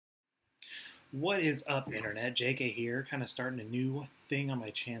What is up, Internet? JK here, kind of starting a new thing on my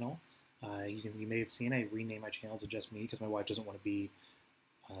channel. You may have seen I renamed my channel to just me because my wife doesn't want to be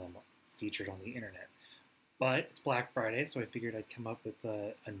featured on the internet. But it's Black Friday, so I figured I'd come up with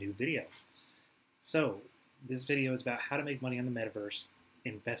a new video. So this video is about how to make money on the Metaverse,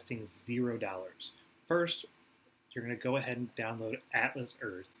 investing $0. First, you're going to go ahead and download Atlas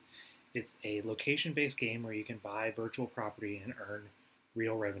Earth. It's a location-based game where you can buy virtual property and earn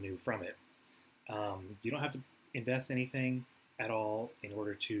real revenue from it. You don't have to invest anything at all in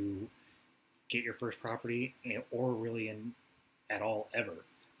order to get your first property, or really at all ever.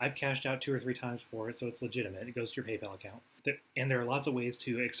 I've cashed out 2 or 3 times for it, so it's legitimate. It goes to your PayPal account. And there are lots of ways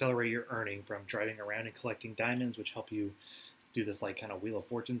to accelerate your earning, from driving around and collecting diamonds, which help you do this like kind of Wheel of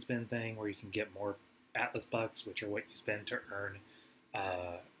Fortune spin thing, where you can get more Atlas bucks, which are what you spend to earn,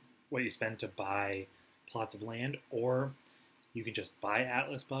 what you spend to buy plots of land, or you can just buy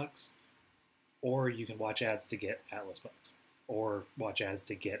Atlas bucks, or you can watch ads to get Atlas bucks, or watch ads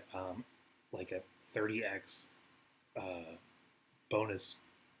to get like a 30x bonus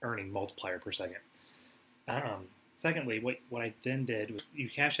earning multiplier per second. Secondly, what I then did was, you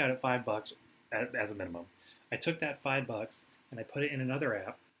cash out at $5 as a minimum. I took that $5 and I put it in another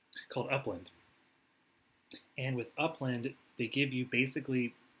app called Upland. And with Upland, they give you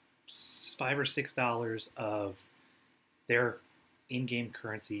basically $5 or $6 of their in-game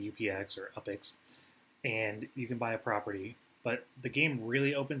currency, UPX or UPX, and you can buy a property. But the game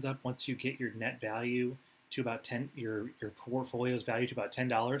really opens up once you get your net value to about your portfolio's value to about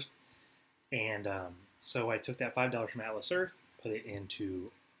 $10. And so I took that $5 from Atlas Earth, put it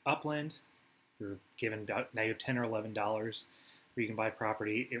into Upland. You're given now you have $10 or $11 where you can buy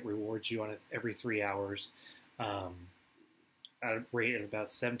property. It rewards you on it every 3 hours. At a rate of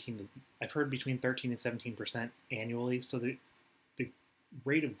about 17, I've heard between 13 and 17% annually. So the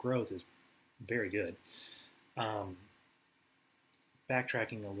rate of growth is very good.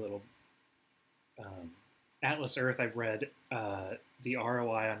 Backtracking a little, Atlas Earth, I've read the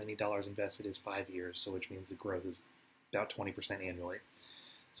ROI on any dollars invested is 5 years, so which means the growth is about 20% annually.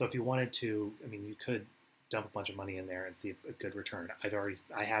 So if you wanted to, I mean, you could dump a bunch of money in there and see a good return.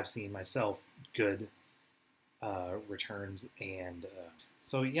 I have seen myself good returns, and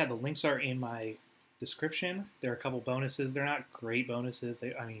so yeah, the links are in my description. There are a couple bonuses. They're not great bonuses.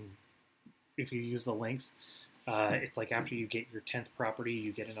 I mean, if you use the links, it's like after you get your 10th property,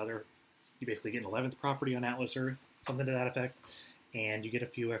 you basically get an 11th property on Atlas Earth, something to that effect, and you get a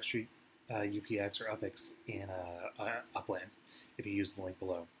few extra UPX or UPX in Upland if you use the link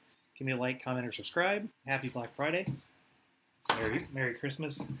below. Give me a like, comment, or subscribe. Happy Black Friday. Merry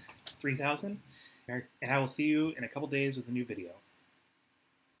Christmas 3000. And I will see you in a couple days with a new video.